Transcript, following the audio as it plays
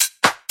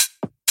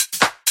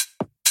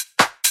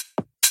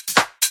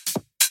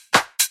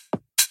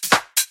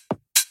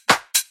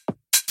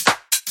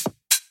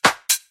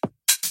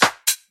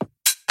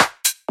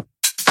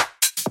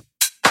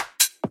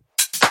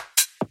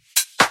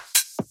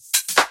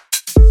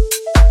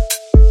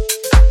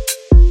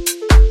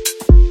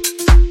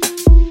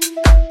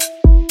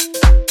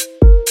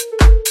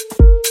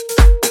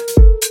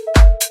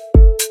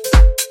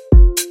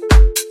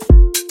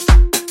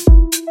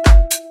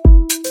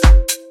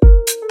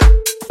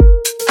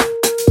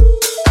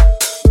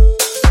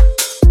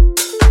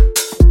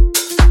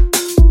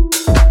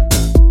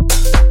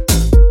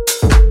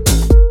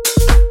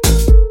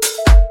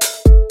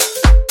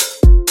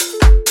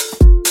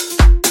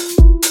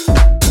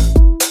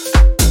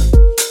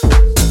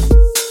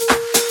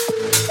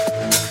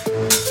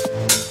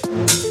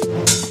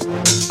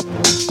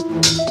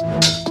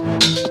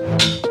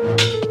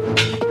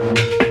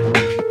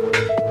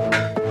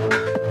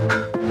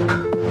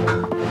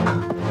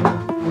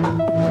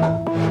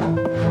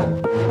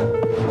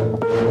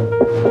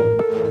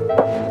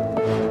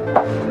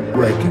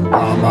wrecking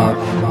mama.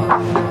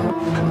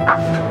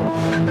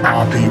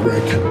 I'll be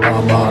wrecking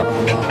mama.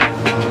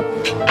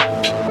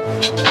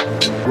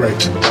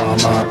 Wrecking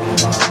mama.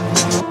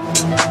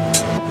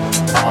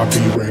 I'll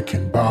be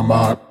wrecking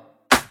mama.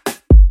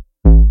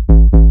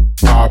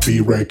 I'll be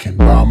wrecking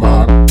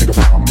mama. Nigga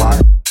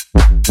mama.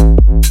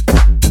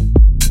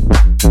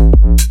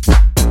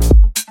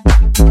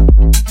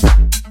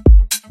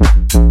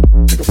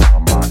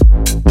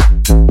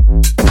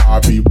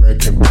 I'll be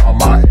wrecking all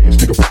my ass,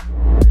 nigga.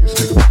 Ass,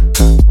 nigga.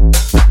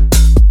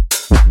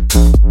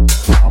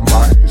 All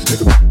my ass,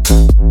 nigga.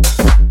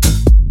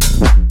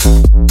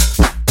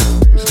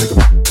 Ass, nigga.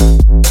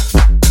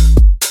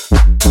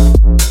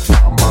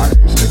 All my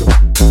ass, nigga.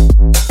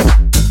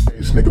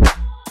 Ass, nigga.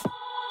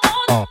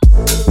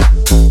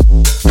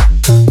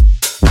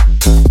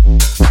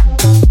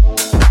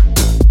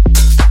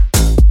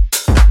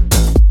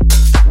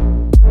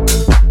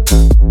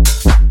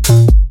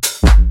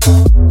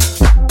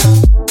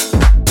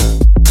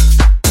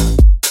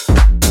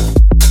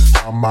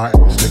 My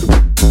ass, nigga.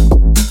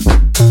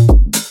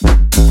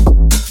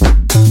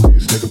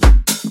 Ass, nigga.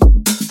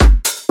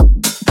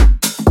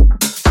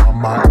 On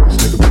my ass,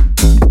 nigga.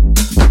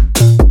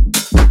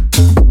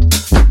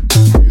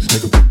 Ass,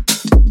 nigga.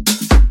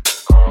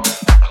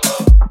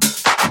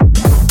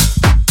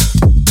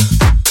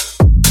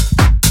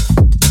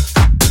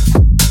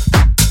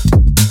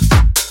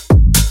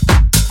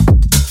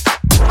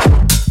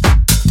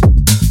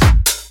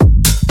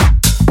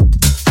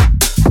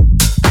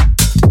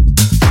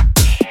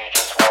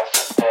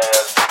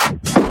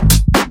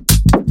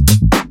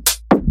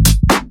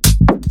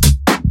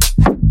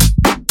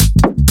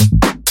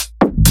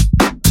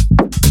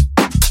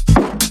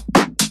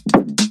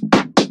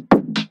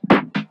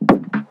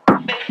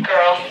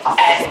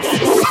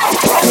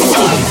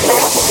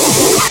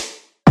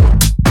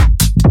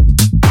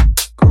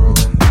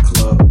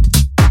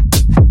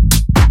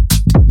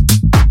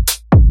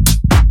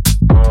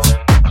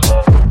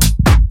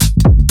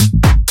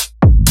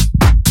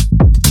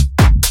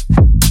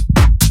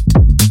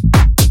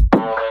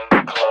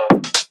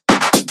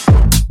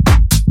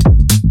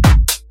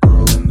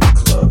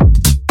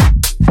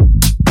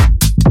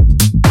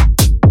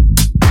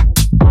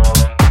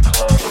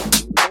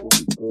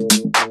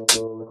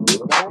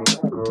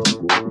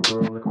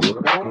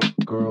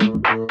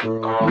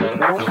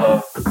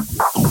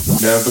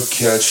 Never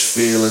catch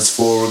feelings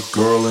for a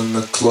girl in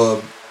the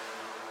club.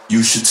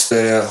 You should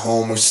stay at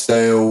home or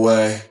stay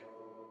away.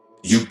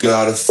 You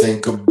gotta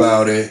think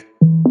about it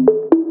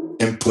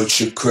and put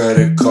your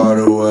credit card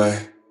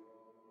away.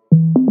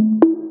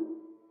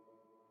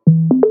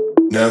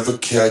 Never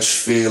catch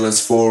feelings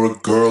for a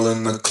girl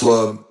in the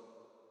club.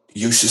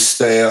 You should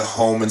stay at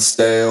home and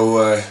stay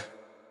away.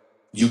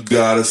 You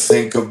gotta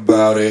think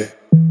about it.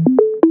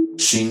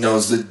 She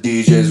knows the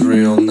DJ's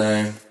real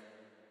name.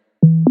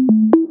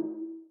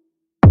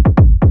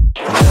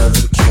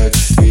 Never catch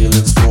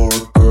feelings for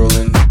a girl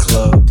in the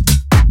club.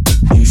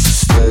 You should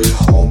stay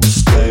home and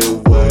stay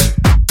away.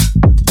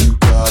 You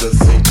gotta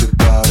think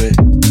about it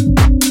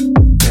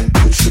and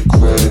put your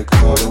credit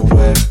card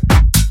away.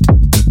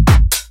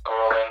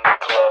 Girl in the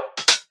club.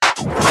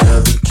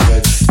 Never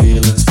catch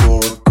feelings for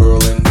a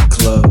girl in the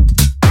club.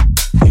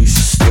 You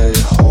should stay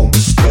home and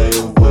stay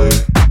away.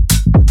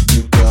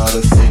 You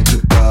gotta think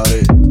about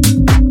it.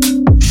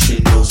 She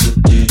knows the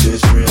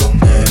DJ's real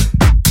name.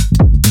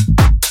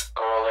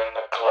 Girl in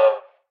the club.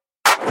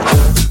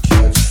 Never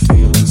catch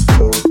feelings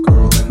for a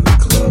girl in the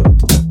club.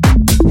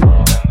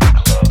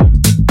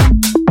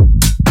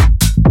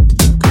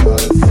 You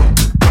gotta think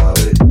about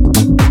it.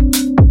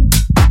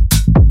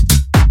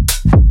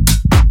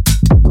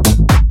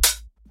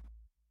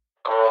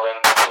 Girl in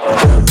the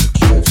club. Never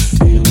catch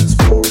feelings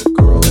for a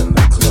girl in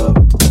the club.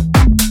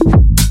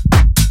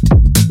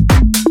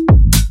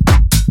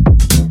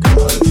 You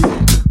gotta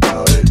think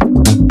about it.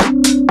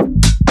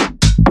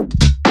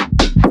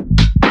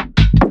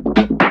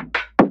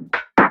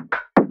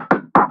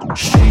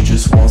 She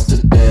just wants to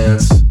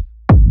dance.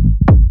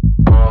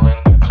 Girl in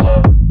the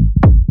club.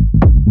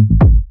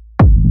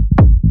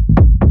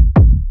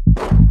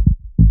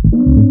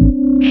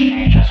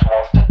 She just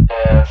wants to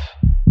dance.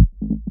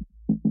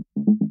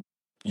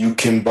 You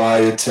can buy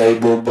a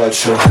table, but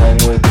she'll hang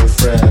with her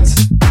friends.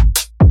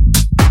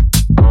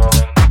 Girl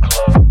in the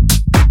club.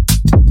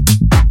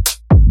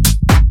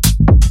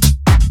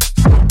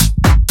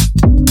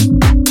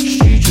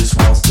 She just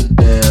wants to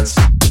dance.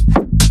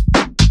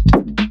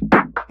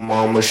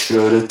 Mama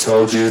should've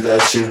told you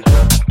that you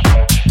never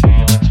catch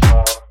feelings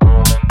for a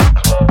girl in the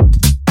club.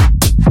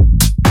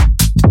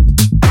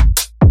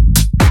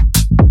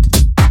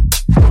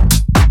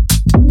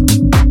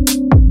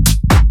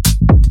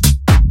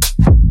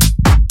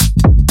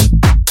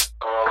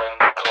 Girl in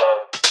the club.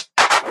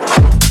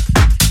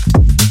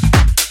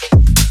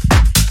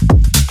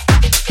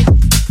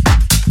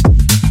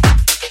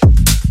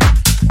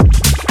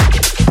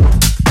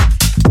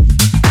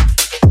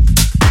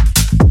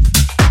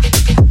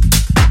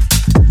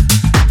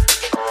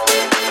 Girl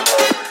in the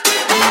club.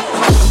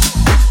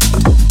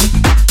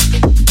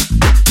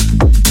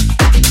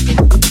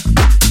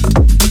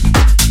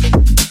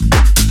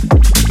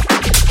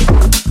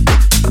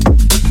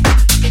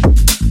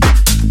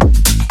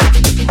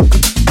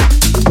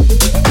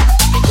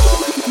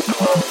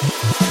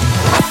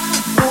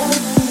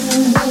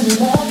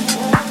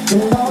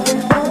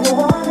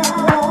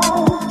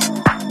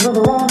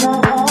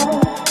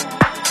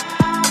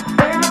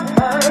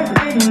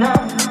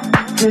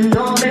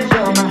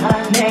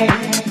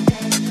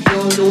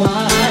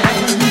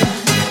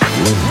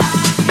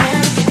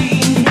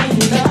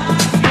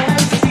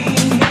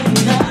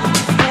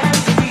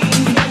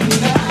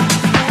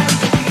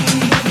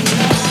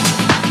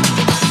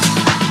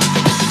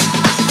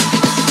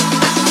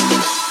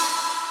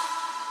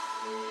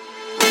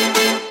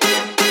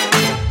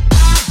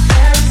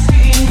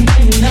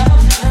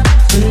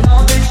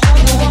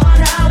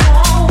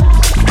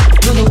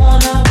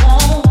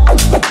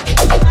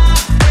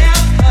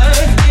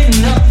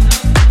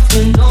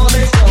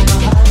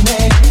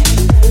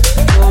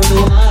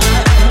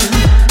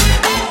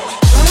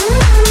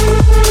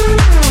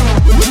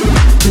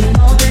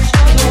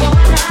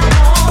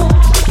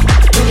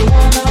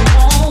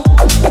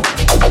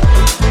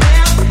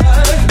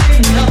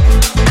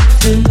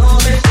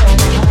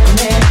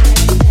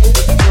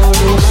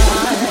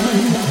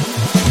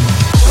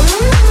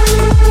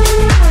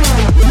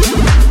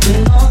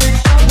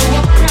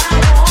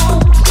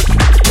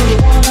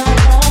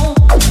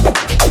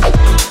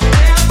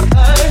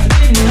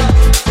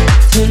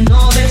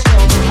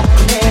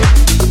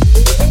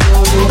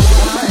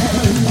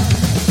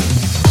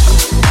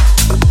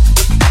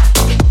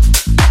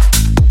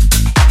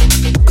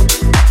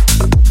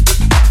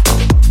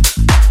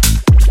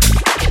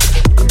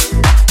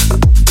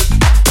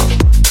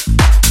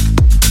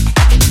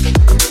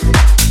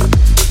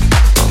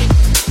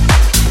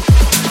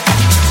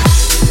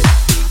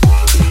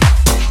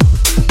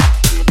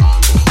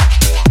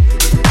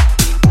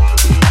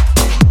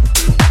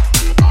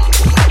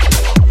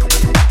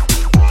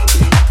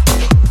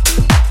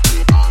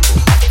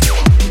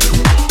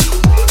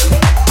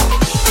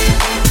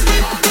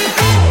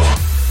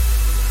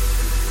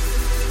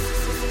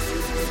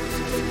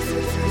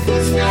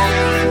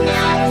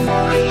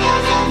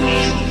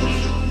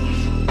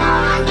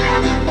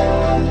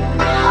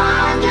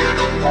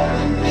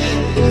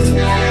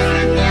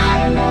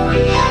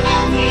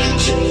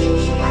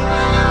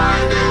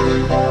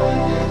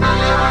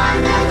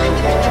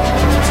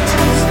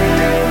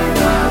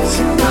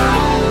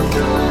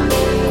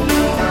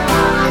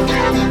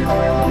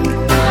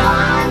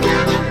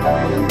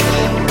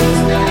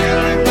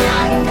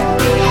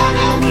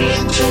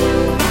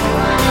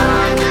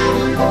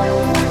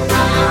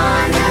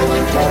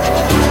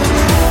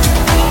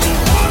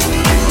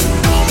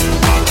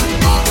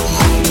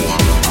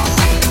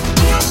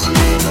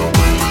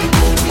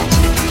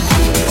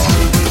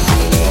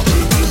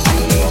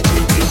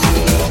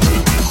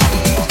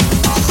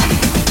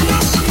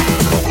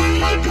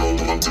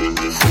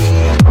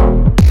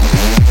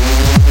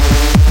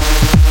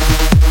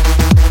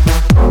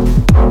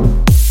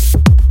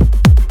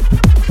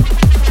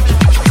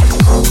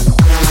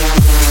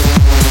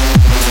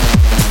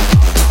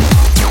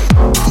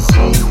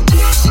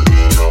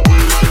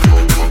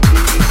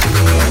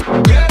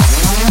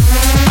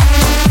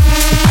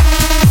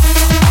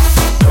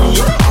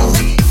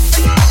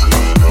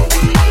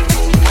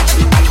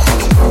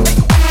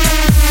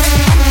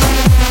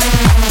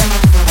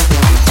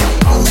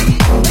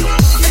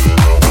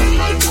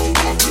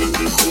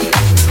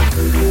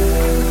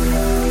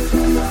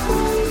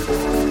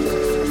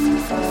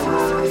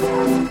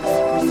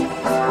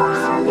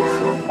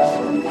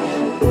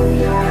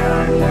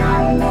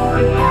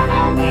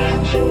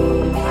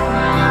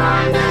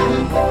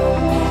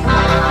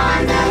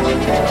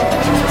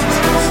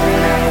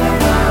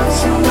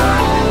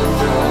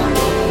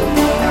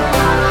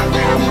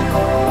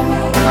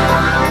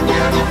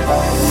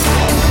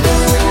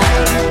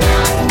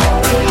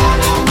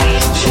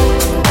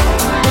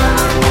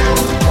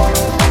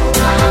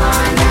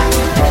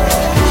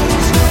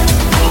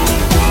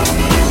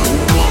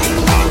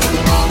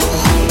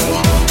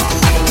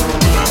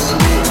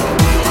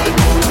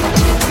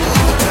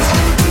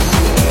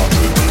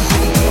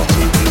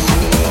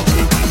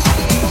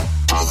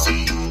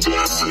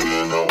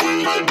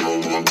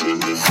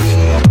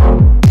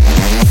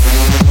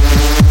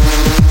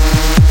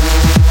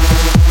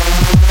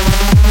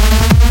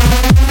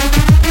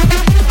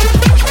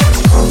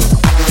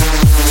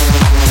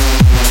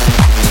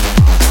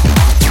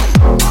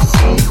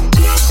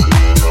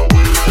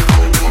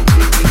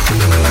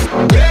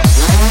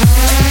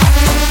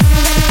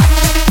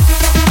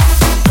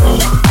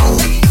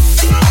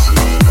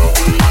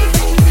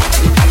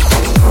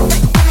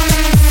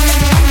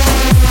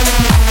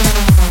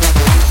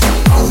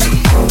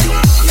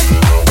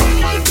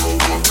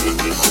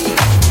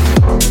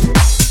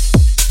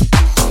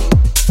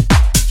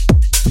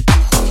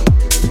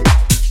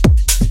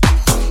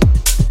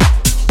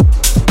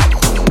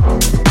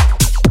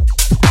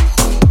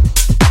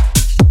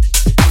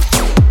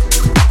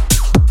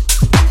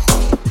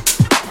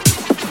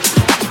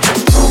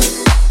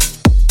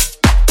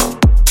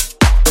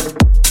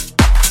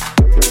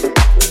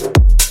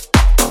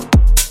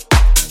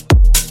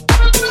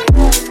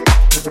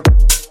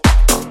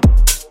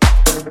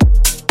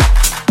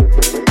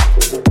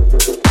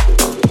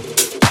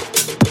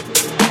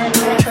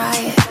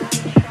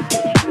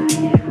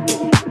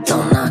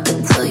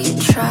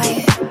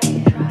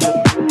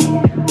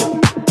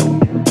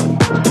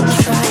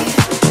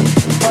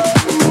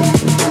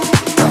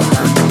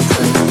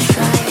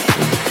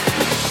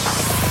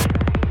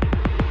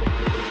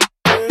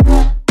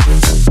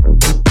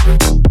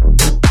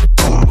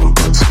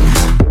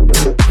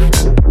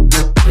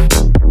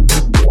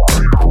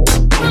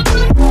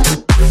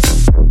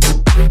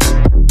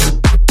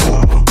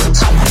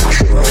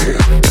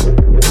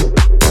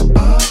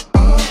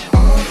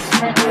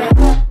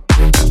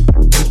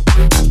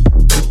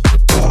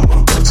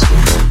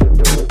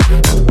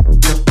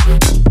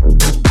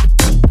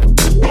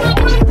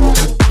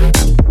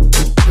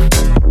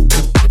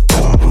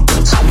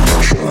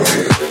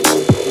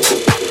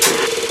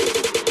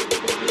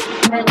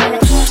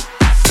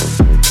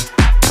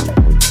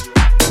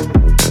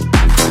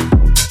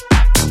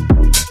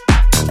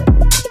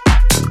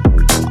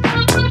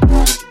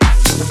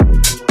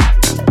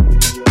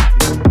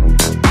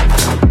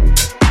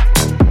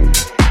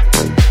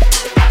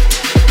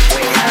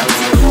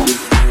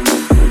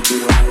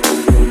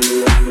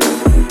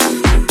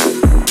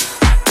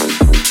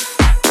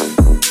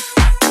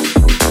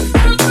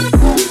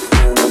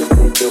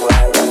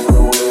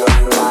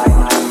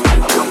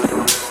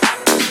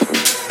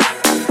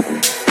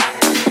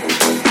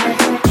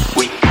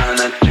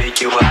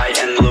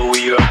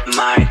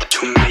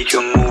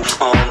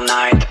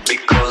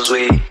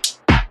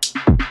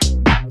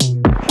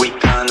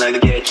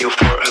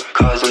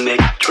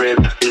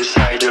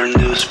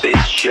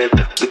 spaceship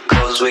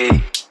because we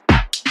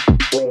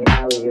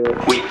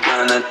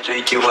gonna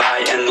take you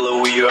high and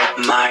blow your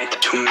mind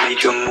to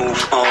make you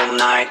move all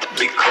night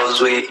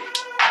because we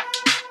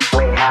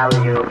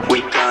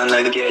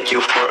gonna get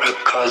you for a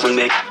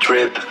cosmic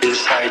trip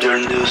inside your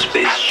new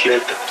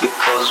spaceship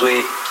because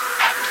we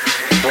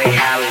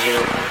house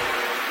you.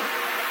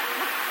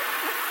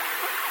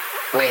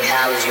 We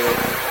house you.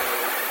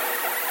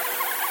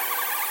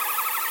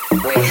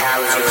 We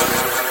house you.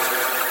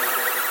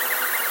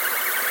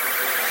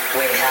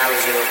 We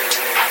house you.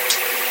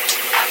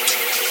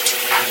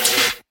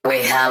 We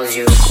house you. We house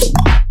you.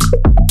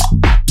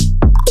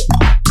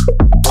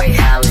 We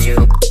house you.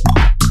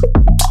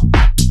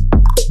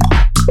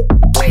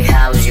 We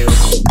house you.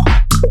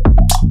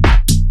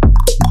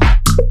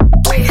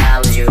 We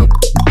house you.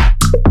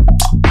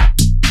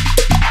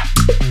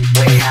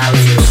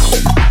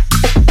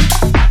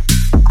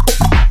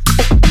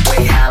 We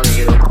house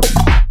you.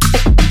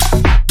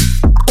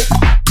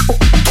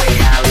 We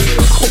house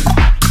you.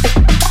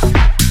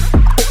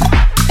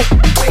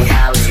 We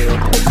house you.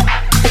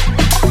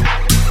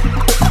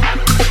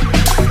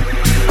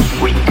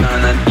 We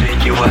gonna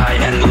take you high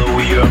and blow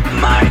your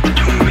mind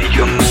to make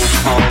you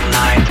move all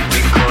night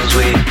because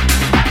we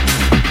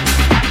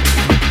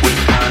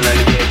gonna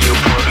get you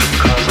for a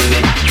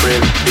cosmic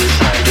trip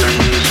inside your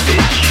new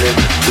spaceship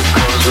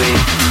because we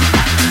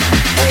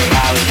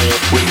house you.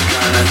 We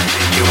gonna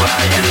take you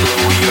high and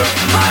blow your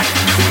mind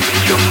to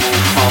make you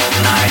move all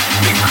night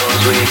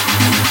because we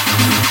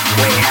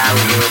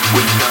house you.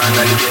 We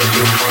gonna get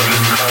you for a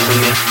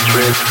cosmic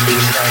trip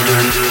inside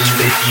your new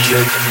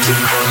spaceship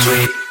because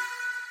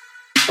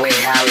we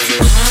house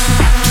you. We house you.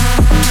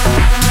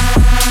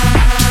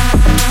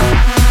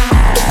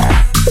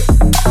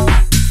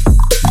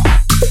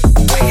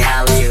 We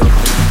house you.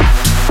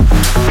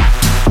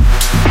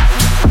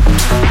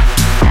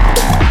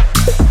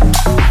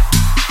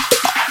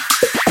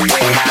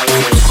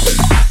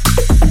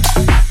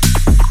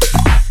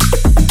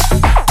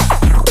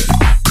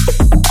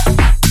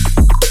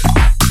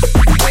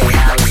 We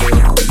house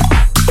you.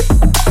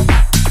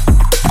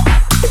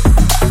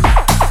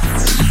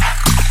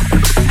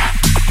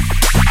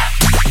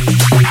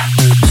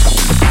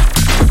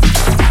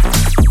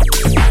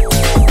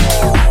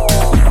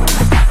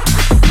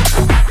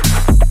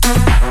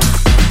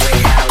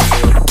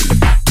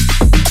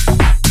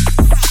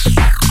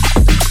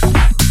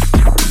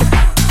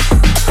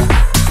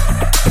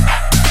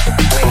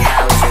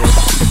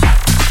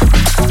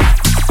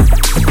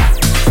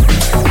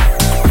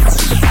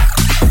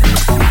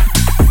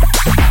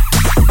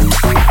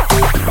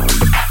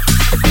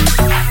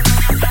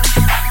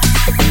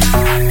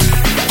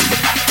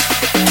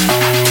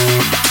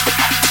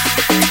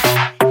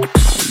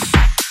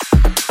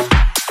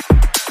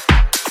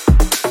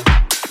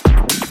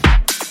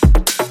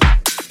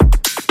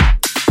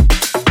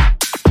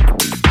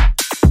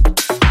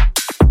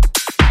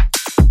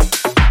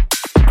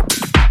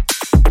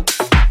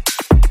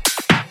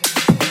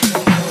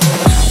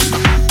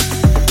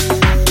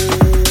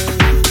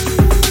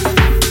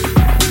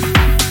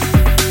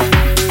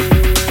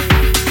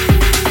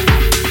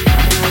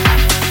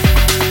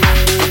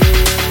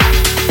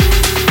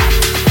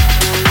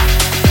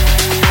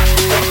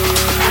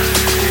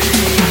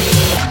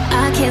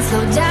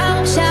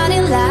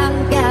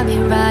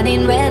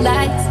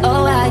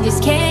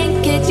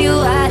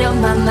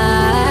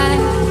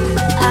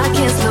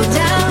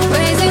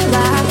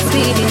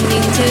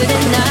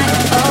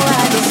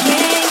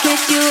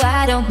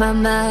 My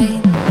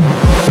mind.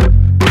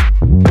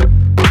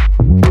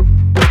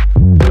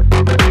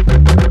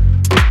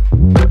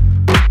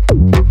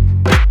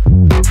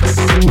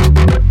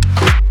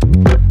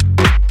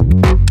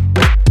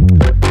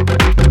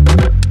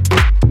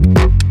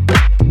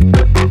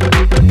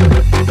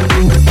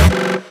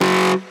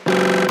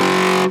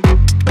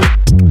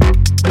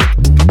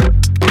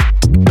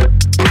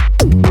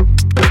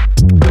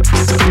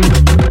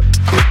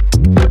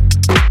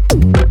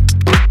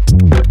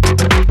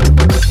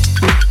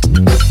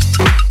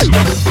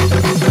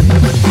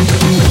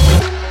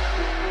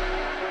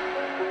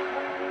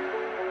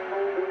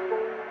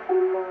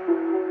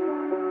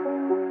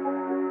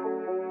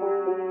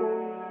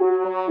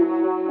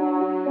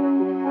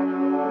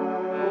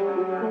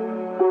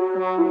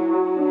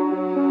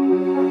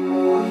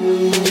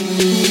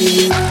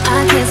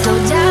 I can't slow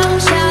down,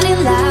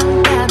 shouting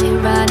loud, got me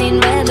running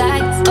red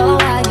lights. Oh,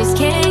 I just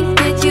can't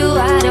get you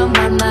out of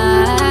my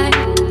mind.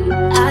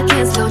 I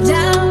can't slow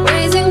down,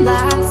 raising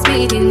lights,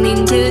 speeding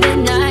into the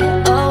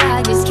night. Oh,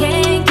 I just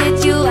can't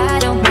get you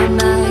out of my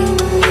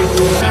mind.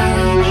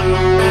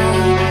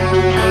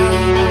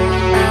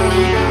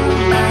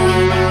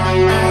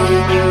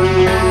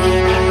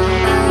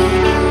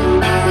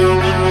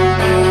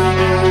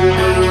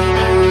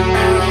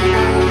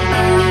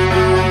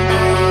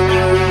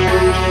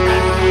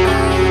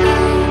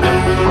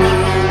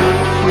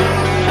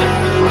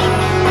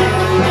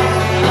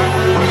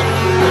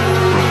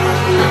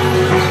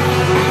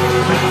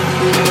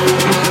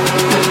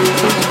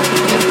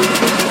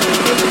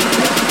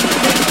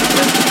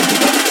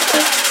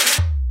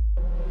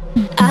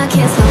 I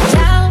can't slow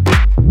down.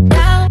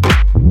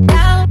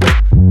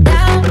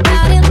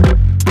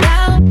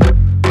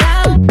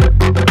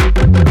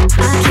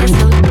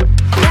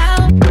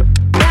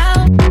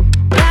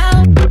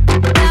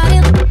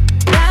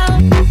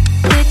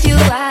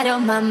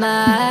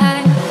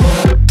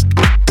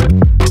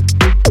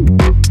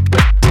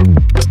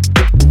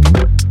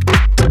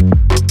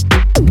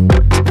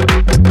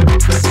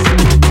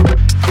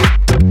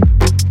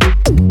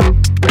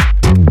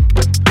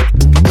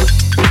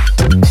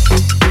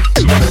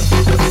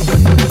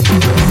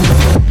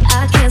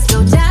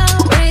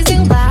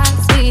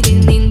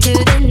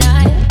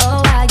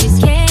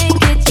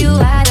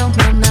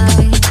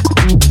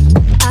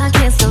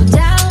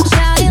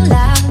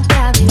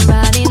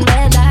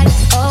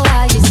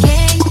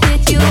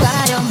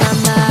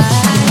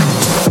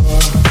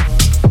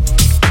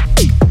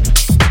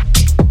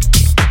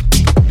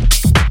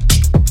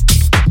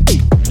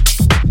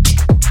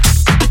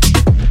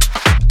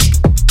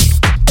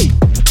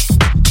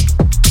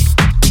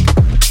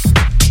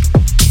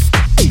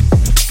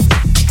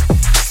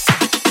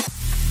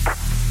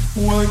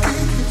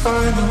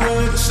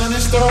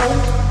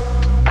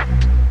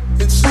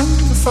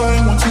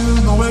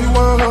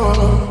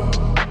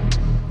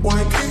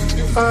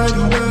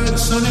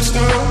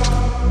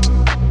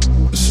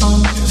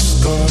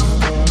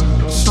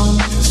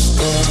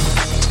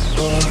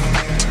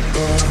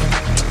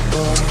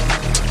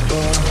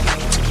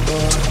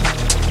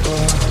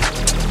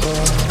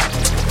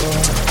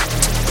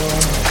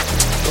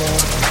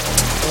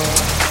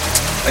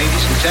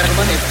 Ladies and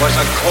gentlemen, it was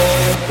a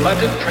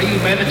cold-blooded,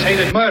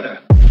 premeditated murder.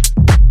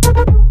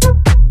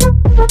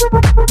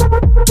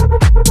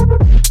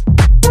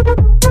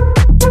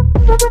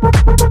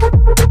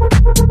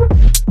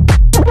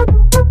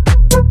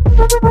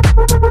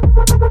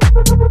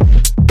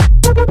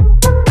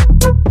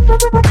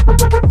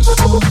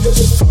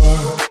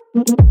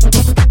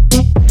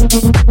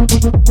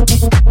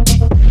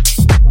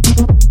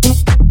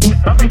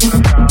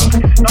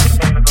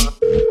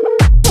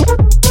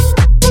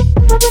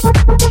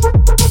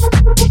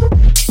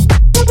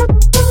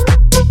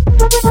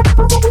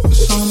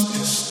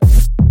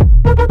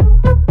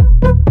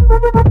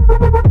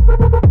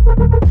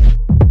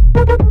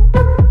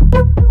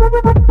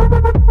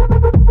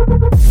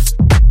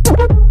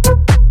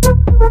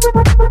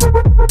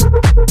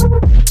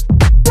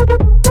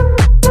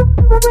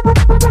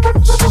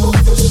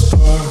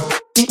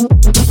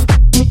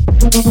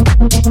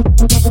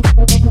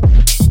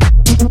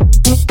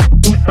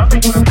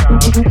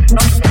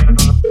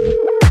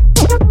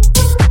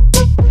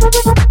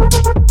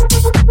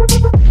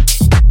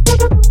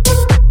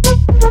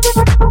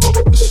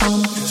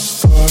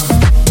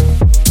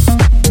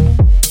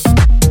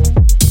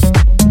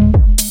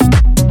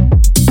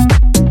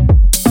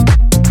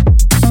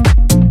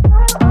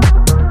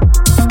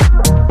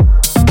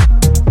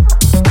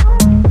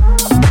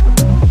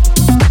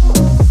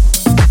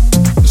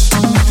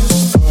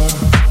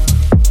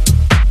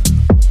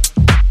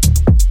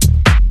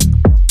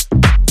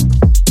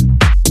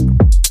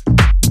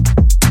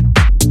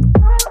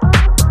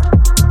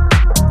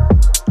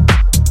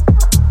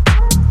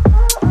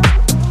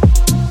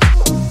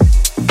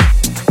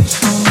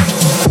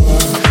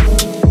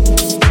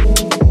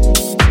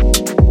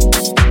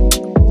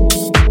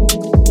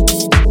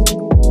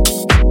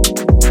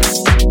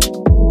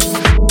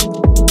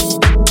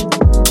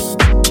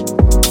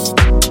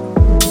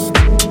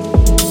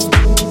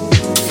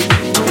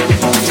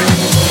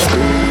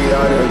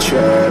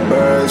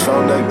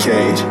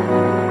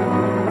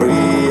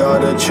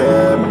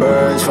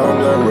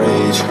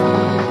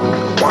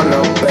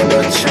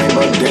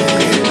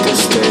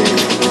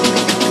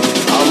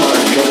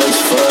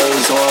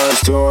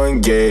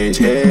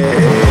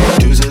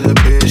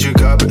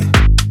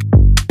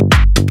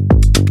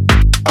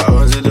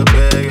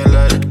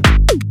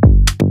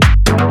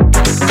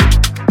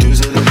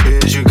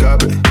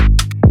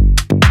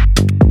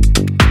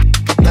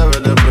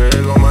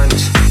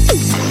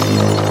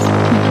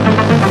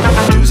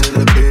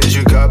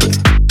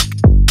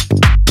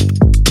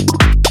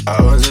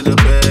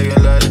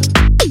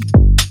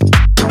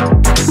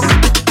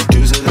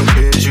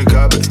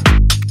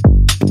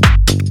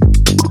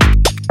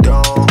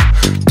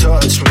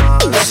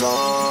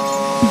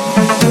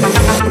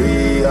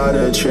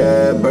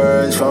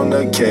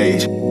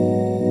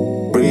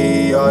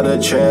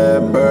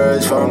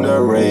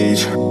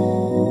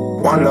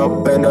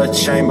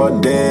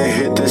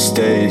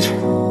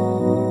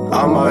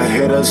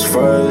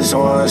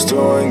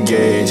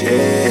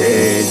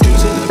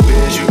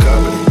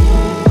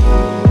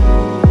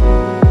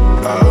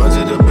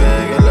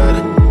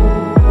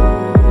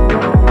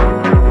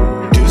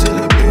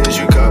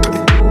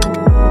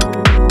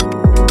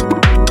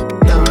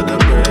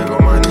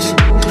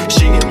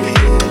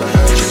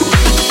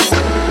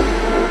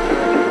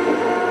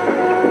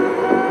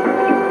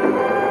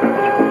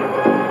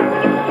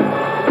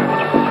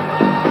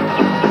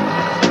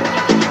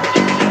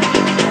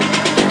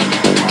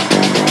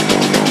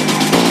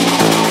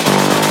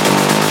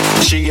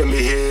 She get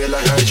me here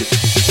like her.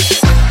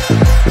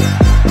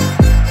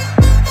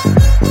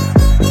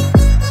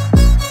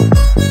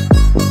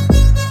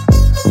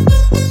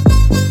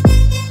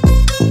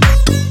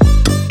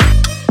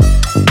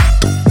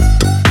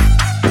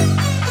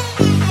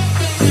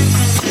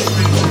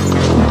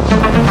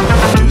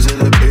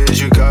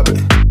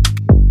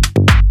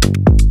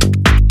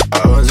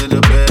 I run to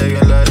the bag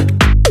and let it.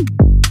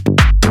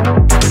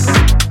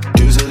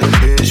 Juice of the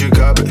bitch, you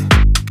cop it.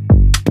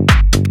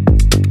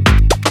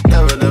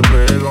 Never the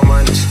break on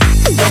minus.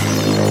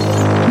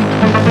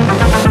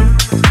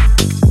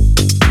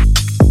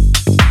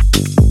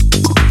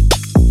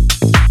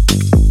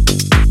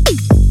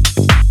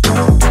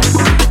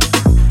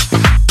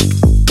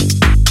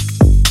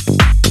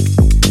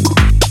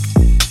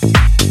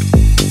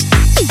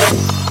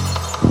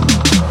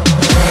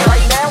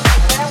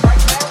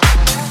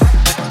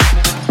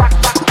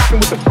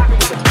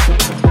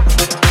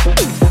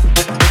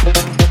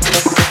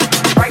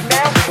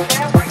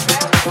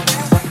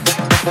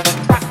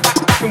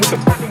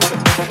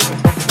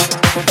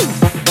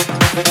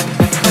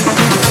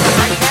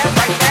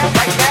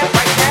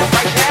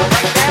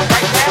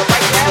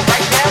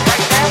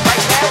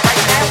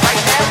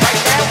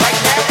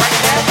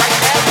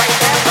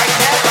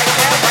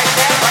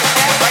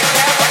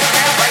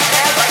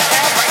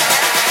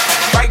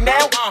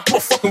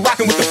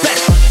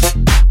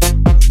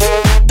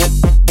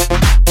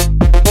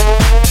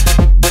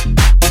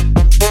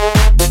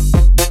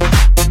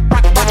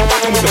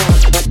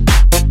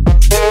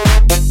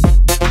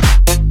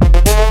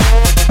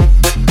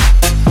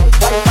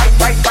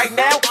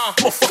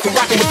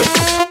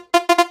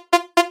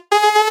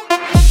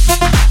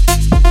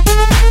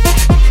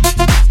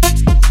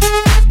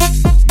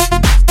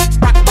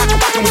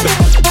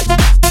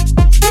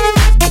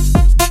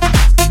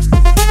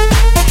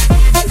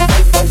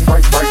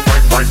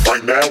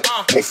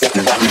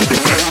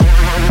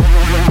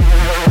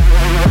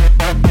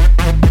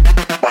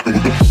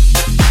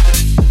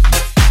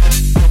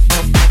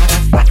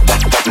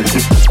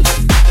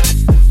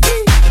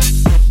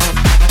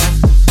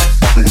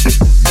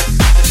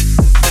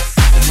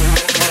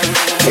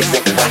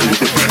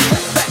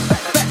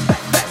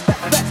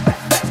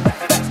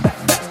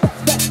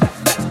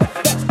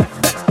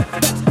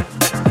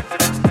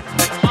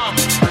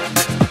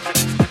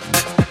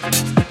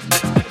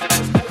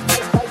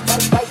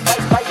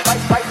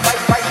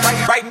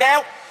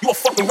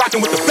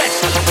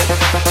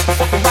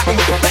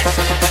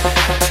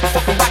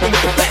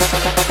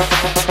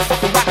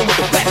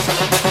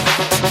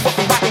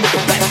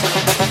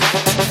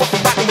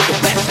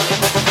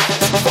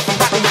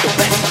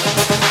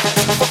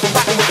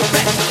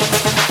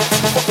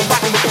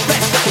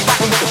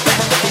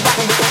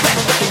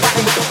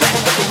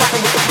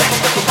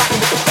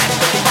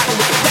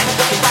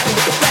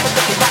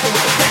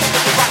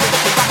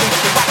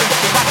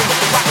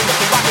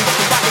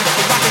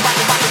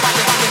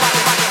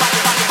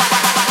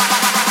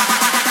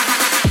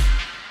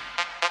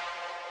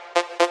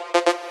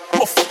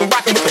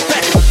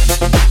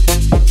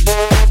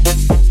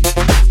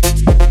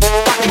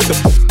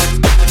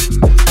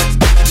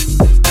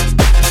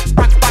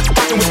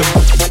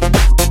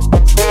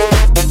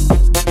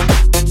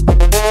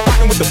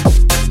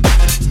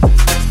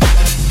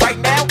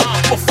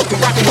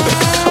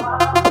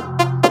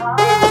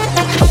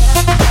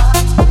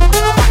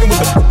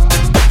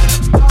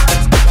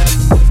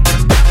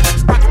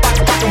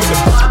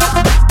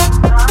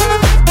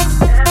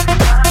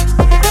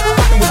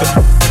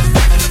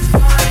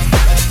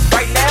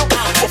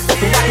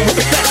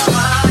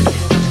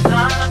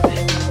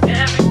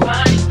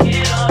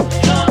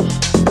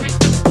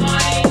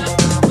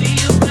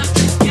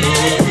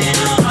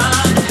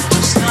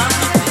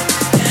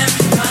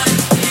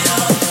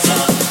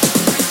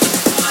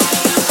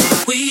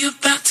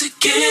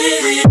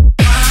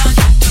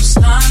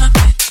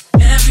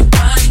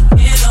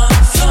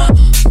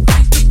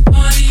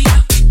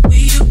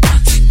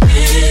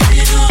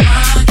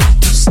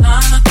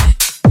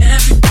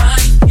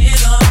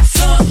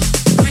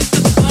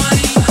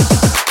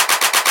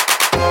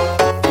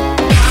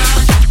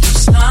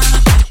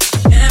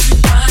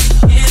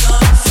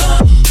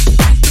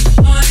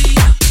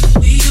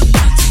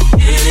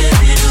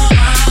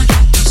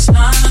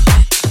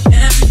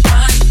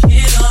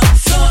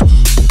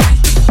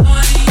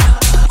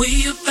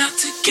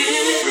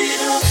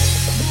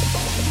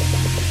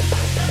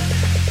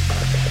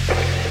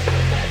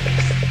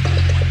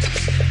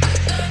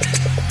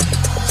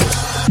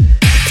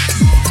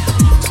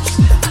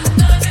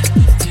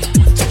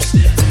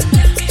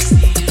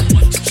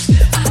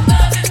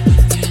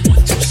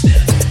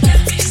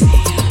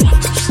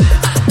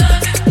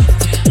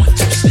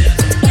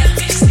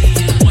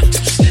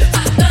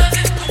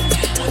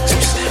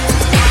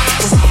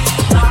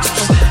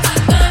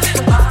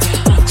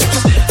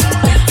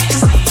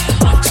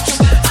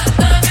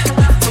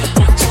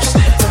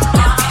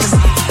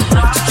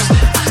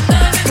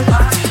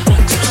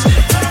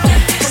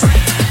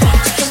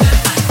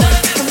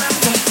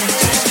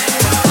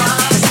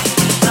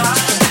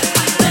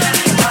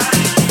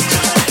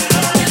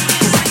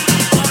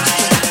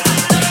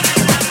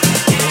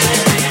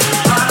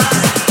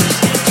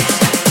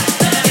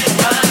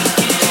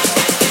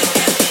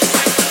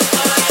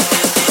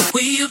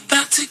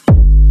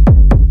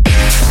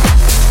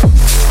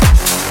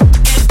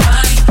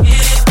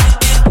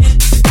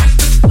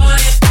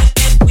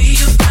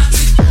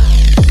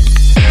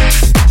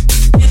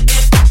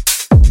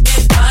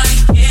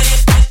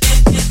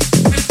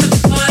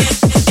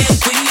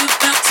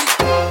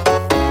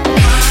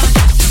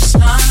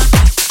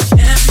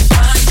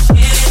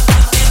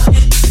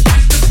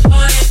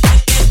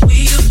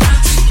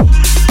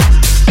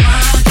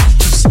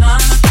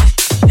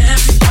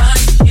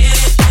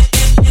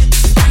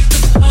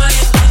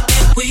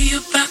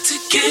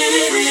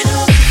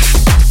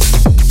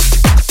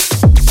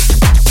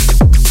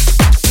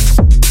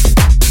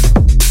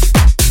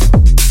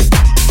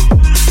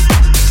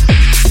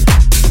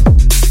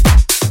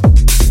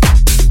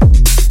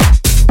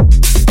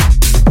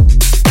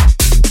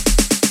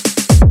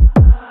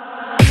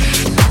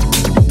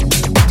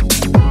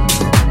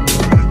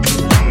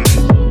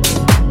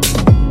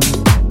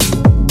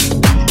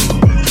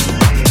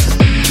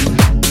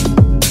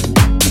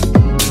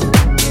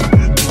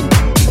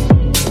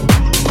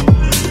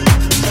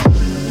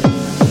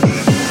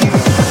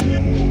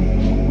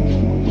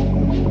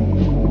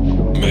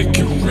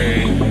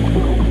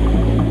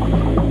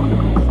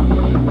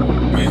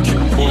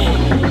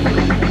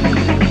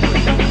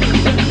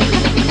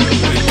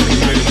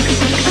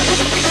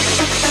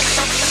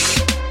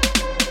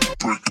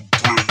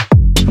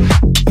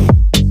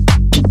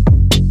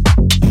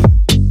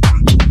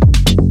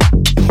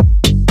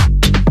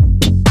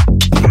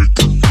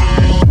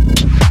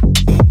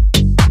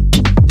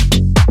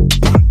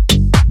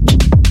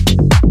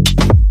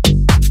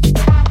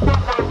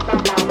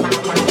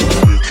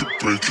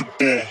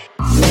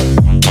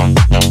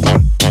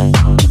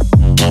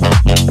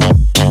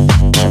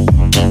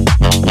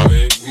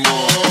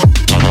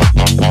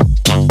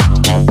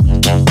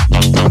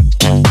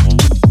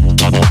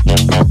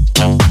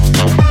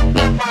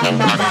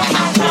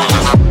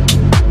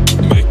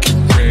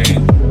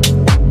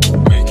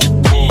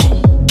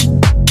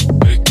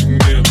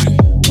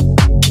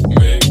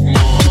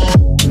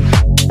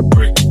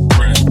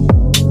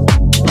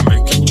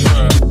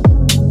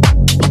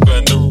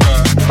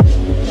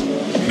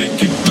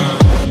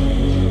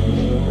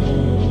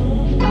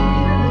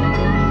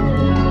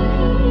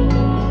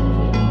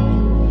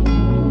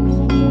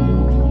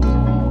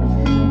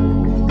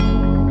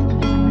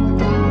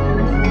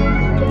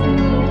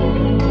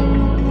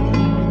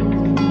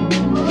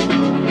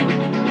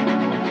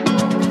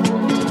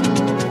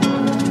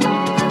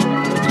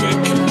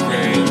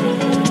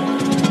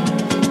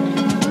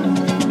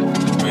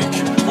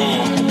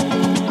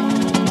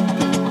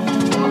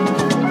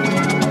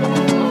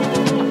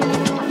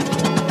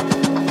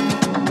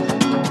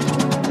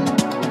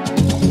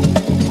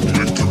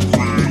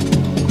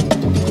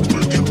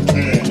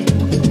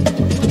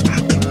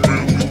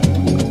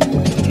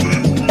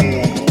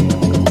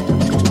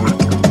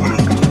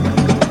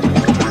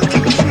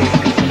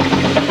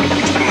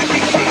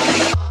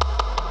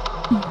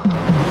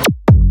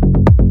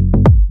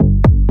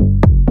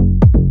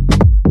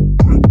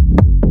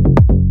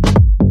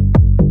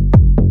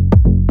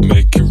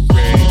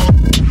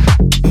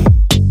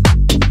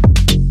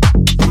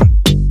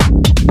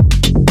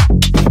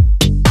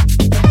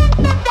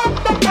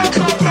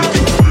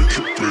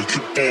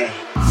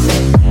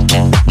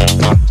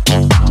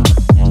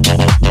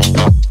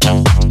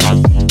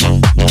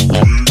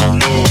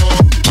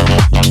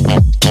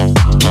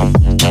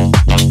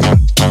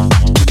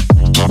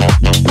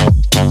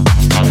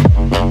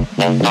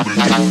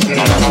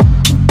 believe.